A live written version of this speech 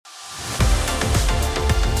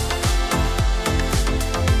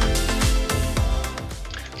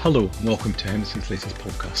Hello and welcome to Henderson's latest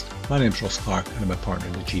podcast. My name is Ross Clark and I'm a partner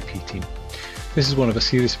in the GP team. This is one of a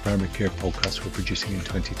series of primary care podcasts we're producing in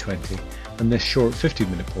 2020, and this short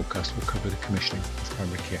 15-minute podcast will cover the commissioning of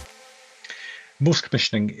primary care. Most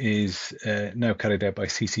commissioning is now carried out by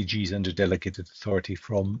CCGs under delegated authority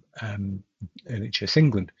from NHS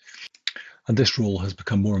England. And this role has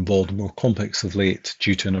become more involved and more complex of late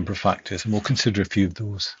due to a number of factors, and we'll consider a few of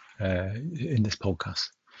those in this podcast.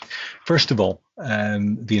 First of all,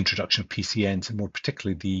 the introduction of PCNs, and more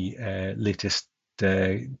particularly the latest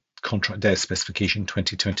contract desk specification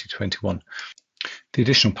 2020-21. The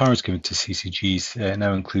additional powers given to CCGs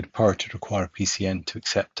now include power to require PCN to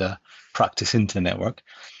accept a practice into the network,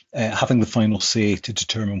 having the final say to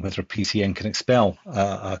determine whether a PCN can expel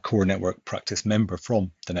a core network practice member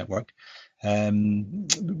from the network,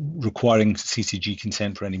 requiring CCG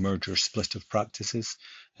consent for any merger or split of practices,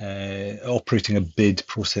 operating a bid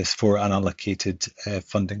process for unallocated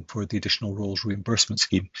funding for the additional roles reimbursement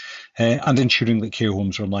scheme, and ensuring that care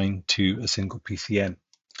homes are aligned to a single PCN.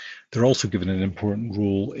 They're also given an important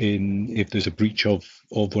role in if there's a breach of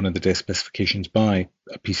one of the desk specifications by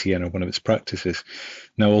a PCN or one of its practices.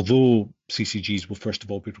 Now, although CCGs will first of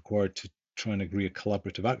all be required to try and agree a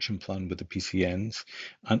collaborative action plan with the PCNs,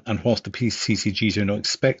 and whilst the CCGs are not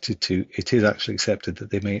expected to, it is actually accepted that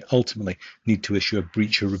they may ultimately need to issue a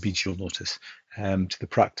breach or remedial notice to the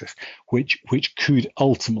practice, which could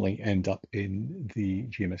ultimately end up in the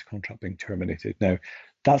GMS contract being terminated. Now,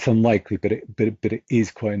 that's unlikely, but it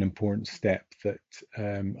is quite an important step that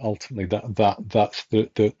ultimately that's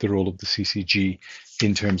the role of the CCG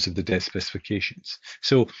in terms of the desk specifications.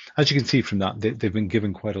 So as you can see from that, they've been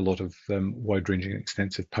given quite a lot of wide-ranging and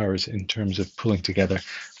extensive powers in terms of pulling together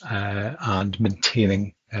and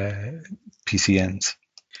maintaining PCNs.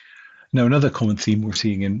 Now, another common theme we're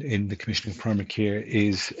seeing in the commissioning of primary care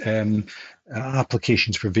is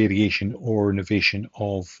applications for variation or innovation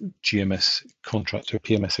of GMS contracts or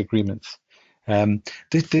PMS agreements.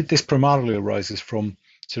 This primarily arises from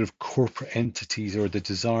sort of corporate entities or the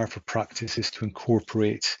desire for practices to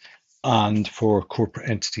incorporate and for corporate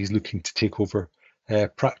entities looking to take over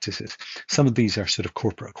practices. Some of these are sort of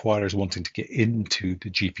corporate acquirers wanting to get into the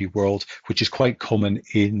GP world, which is quite common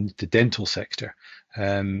in the dental sector,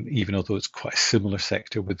 even although it's quite a similar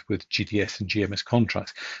sector with GDS and GMS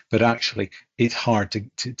contracts. But actually, it's hard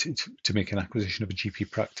to make an acquisition of a GP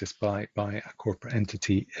practice by a corporate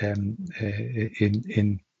entity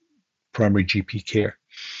in primary GP care.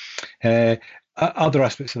 Other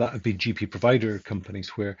aspects of that have been GP provider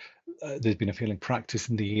companies where there's been a failing practice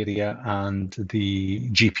in the area, and the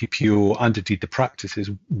GPPO and indeed the practices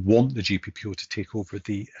want the GPPO to take over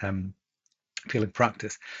the failing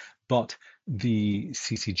practice, but the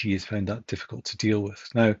CCG has found that difficult to deal with.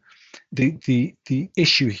 Now, the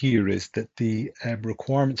issue here is that the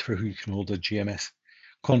requirements for who can hold a GMS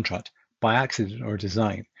contract by accident or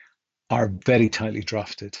design are very tightly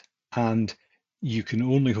drafted, and you can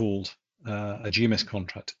only hold a GMS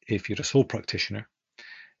contract if you're a sole practitioner,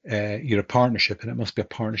 you're a partnership, and it must be a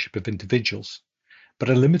partnership of individuals. But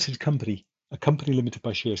a limited company, a company limited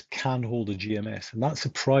by shares, can hold a GMS, and that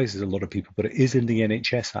surprises a lot of people, but it is in the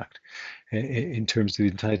NHS Act in terms of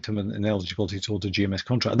the entitlement and eligibility to hold a GMS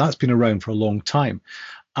contract, and that's been around for a long time.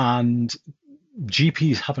 And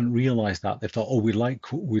GPs haven't realised that. They thought, oh, we'd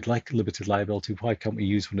like limited liability. Why can't we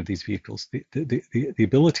use one of these vehicles? The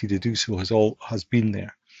ability to do so has been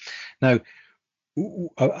there. Now,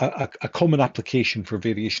 a common application for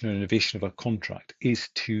variation or innovation of a contract is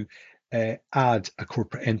to add a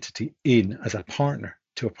corporate entity in as a partner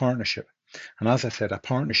to a partnership. And as I said, a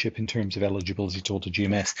partnership in terms of eligibility to hold a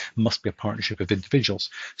GMS must be a partnership of individuals.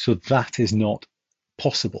 So that is not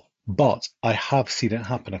possible. But I have seen it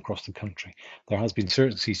happen across the country. There has been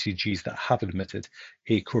certain CCGs that have admitted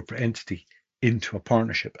a corporate entity into a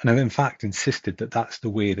partnership, and have in fact insisted that that's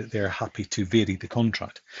the way that they're happy to vary the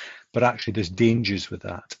contract. But actually, there's dangers with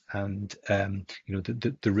that, and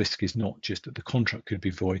the risk is not just that the contract could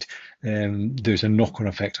be void. There's a knock-on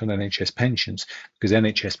effect on NHS pensions, because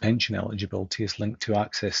NHS pension eligibility is linked to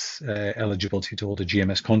access eligibility to hold a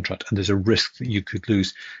GMS contract, and there's a risk that you could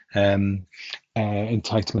lose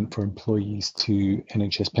entitlement for employees to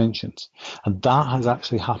NHS pensions. And that has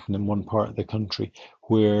actually happened in one part of the country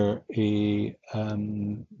where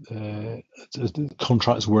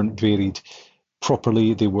contracts weren't varied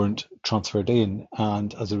properly, they weren't transferred in,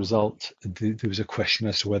 and as a result, there was a question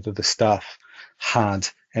as to whether the staff had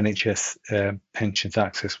NHS pensions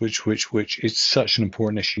access, which is such an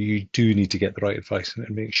important issue. You do need to get the right advice and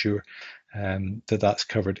make sure that that's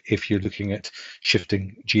covered if you're looking at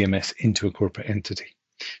shifting GMS into a corporate entity.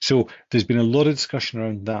 So there's been a lot of discussion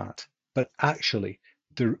around that, but actually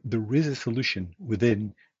there is a solution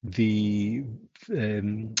within the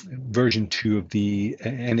version 2 of the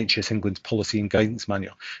NHS England's policy and guidance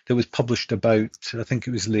manual that was published about, I think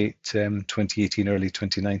it was late 2018, early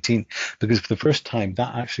 2019, because for the first time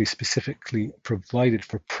that actually specifically provided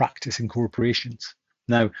for practice incorporations.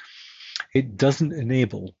 Now, it doesn't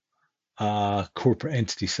enable a corporate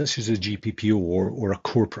entity such as a GPPO or a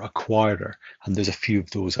corporate acquirer, and there's a few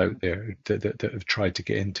of those out there that have tried to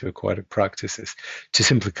get into acquired practices, to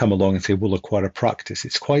simply come along and say, we'll acquire a practice.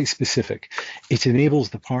 It's quite specific. It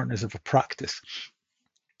enables the partners of a practice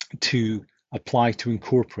to apply to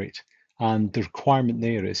incorporate. And the requirement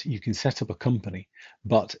there is you can set up a company,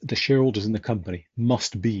 but the shareholders in the company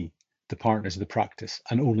must be the partners of the practice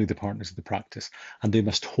and only the partners of the practice. And they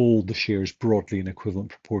must hold the shares broadly in equivalent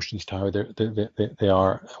proportions to how they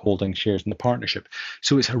are holding shares in the partnership.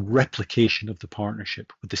 So it's a replication of the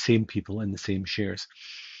partnership with the same people in the same shares.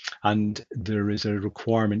 And there is a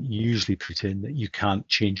requirement usually put in that you can't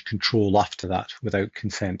change control after that without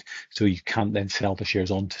consent. So you can't then sell the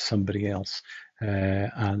shares on to somebody else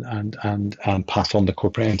and pass on the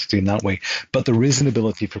corporate entity in that way. But there is an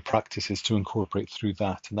ability for practices to incorporate through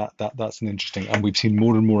that, and that's an interesting. And we've seen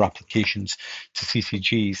more and more applications to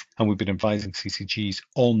CCGs, and we've been advising CCGs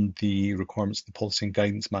on the requirements of the policy and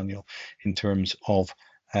guidance manual in terms of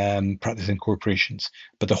practice incorporations.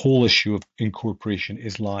 But the whole issue of incorporation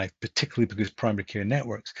is live, particularly because primary care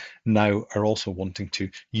networks now are also wanting to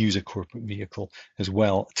use a corporate vehicle as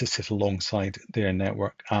well to sit alongside their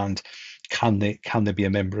network. And can they be a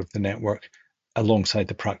member of the network alongside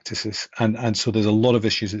the practices? And so there's a lot of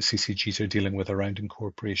issues that CCGs are dealing with around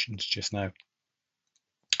incorporations just now.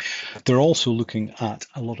 They're also looking at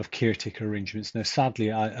a lot of caretaker arrangements. Now,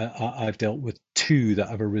 sadly, I've dealt with two that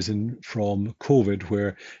have arisen from COVID,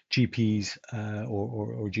 where GPs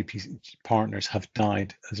or GP partners have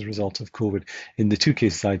died as a result of COVID. In the two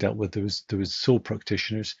cases I dealt with, there was sole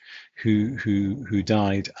practitioners who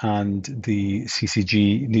died, and the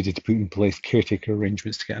CCG needed to put in place caretaker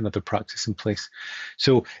arrangements to get another practice in place.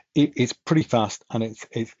 So it's pretty fast, and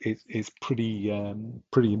it's pretty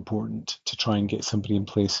important to try and get somebody in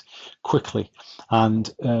place quickly. And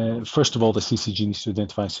first of all, the CCG needs to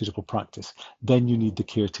identify a suitable practice. Then you need the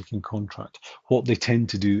caretaking contract. What they tend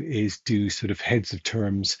to do is do sort of heads of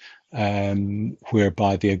terms,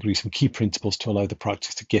 whereby they agree some key principles to allow the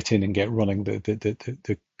practice to get in and get running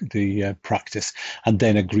the practice, and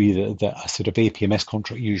then agree that a sort of APMS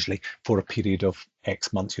contract, usually for a period of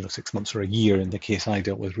X months, 6 months or a year in the case I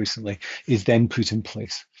dealt with recently, is then put in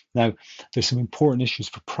place. Now, there's some important issues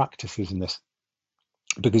for practices in this,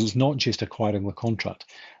 because it's not just acquiring the contract.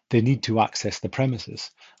 They need to access the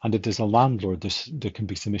premises. And if there's a landlord, there can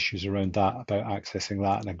be some issues around that, about accessing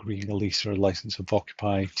that and agreeing a lease or a license of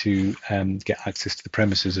occupy to get access to the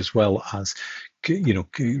premises, as well as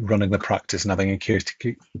running the practice and having a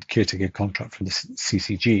caretaker contract from the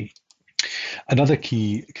CCG. Another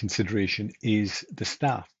key consideration is the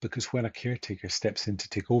staff, because when a caretaker steps in to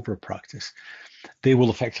take over a practice, they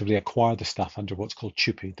will effectively acquire the staff under what's called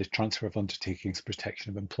TUPE, the Transfer of Undertakings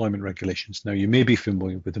Protection of Employment Regulations. Now, you may be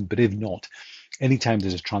familiar with them, but if not, anytime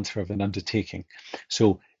there's a transfer of an undertaking,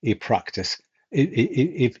 so a practice,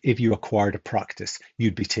 if you acquired a practice,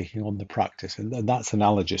 you'd be taking on the practice. And that's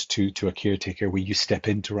analogous to a caretaker, where you step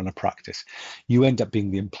in to run a practice. You end up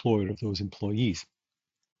being the employer of those employees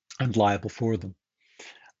and liable for them.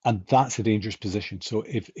 And that's a dangerous position. So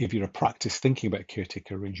if you're a practice thinking about a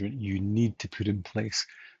caretaker arrangement, you need to put in place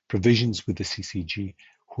provisions with the CCG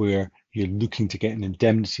where you're looking to get an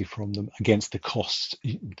indemnity from them against the costs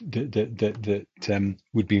that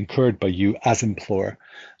would be incurred by you as employer,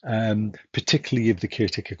 particularly if the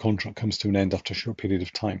caretaker contract comes to an end after a short period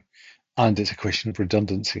of time, and it's a question of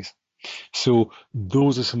redundancies. So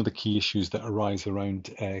those are some of the key issues that arise around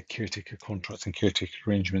caretaker contracts and caretaker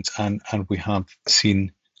arrangements, and we have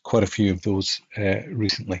seen quite a few of those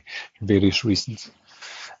recently for various reasons.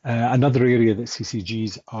 Another area that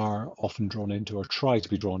CCGs are often drawn into, or try to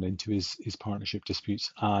be drawn into, is partnership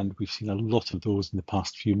disputes, and we've seen a lot of those in the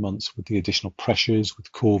past few months with the additional pressures,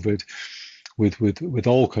 with COVID, with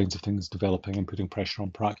all kinds of things developing and putting pressure on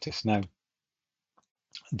practice. Now,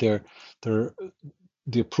 the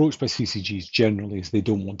approach by CCGs generally is they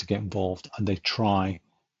don't want to get involved, and they try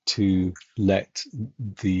to let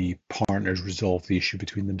the partners resolve the issue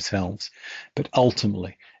between themselves. But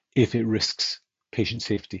ultimately, if it risks patient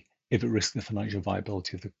safety, if it risks the financial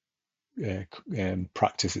viability of the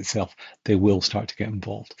practice itself, they will start to get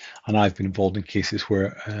involved. And I've been involved in cases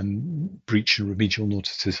where breach and remedial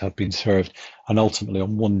notices have been served, and ultimately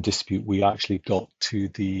on one dispute we actually got to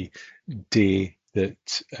the day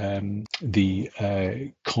that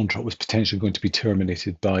the contract was potentially going to be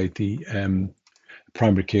terminated by the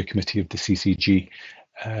Primary Care Committee of the CCG.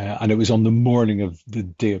 And it was on the morning of the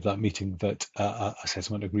day of that meeting that a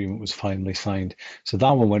settlement agreement was finally signed. So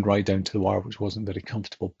that one went right down to the wire, which wasn't very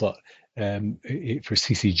comfortable. But for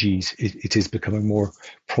CCGs, it is becoming more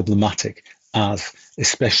problematic, as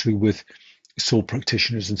especially with sole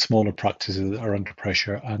practitioners and smaller practices that are under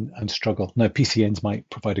pressure and struggle. Now, PCNs might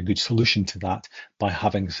provide a good solution to that by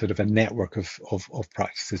having sort of a network of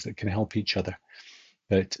practices that can help each other.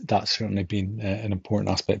 But that's certainly been an important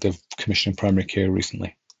aspect of commissioning primary care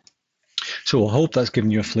recently. So I hope that's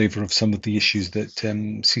given you a flavour of some of the issues that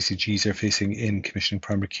CCGs are facing in commissioning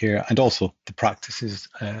primary care, and also the practices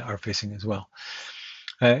are facing as well.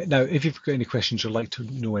 Now, if you've got any questions or like to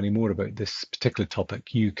know any more about this particular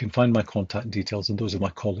topic, you can find my contact details and those of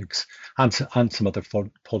my colleagues and some other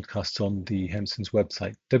podcasts on the Hempsons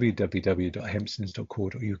website,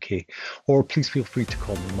 www.hempsons.co.uk, or please feel free to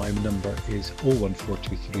call me. My number is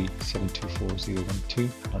 01423 724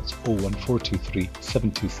 012. That's 01423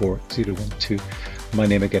 724 012. My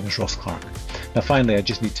name again is Ross Clark. Now, finally, I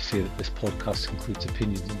just need to say that this podcast includes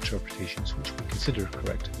opinions and interpretations which we consider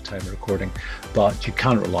correct at the time of recording, but you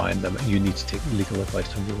can't rely on them and you need to take legal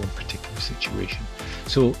advice on your own particular situation.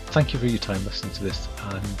 So thank you for your time listening to this,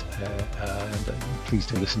 and please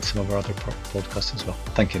do listen to some of our other podcasts as well.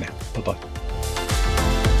 Thank you now. Bye-bye.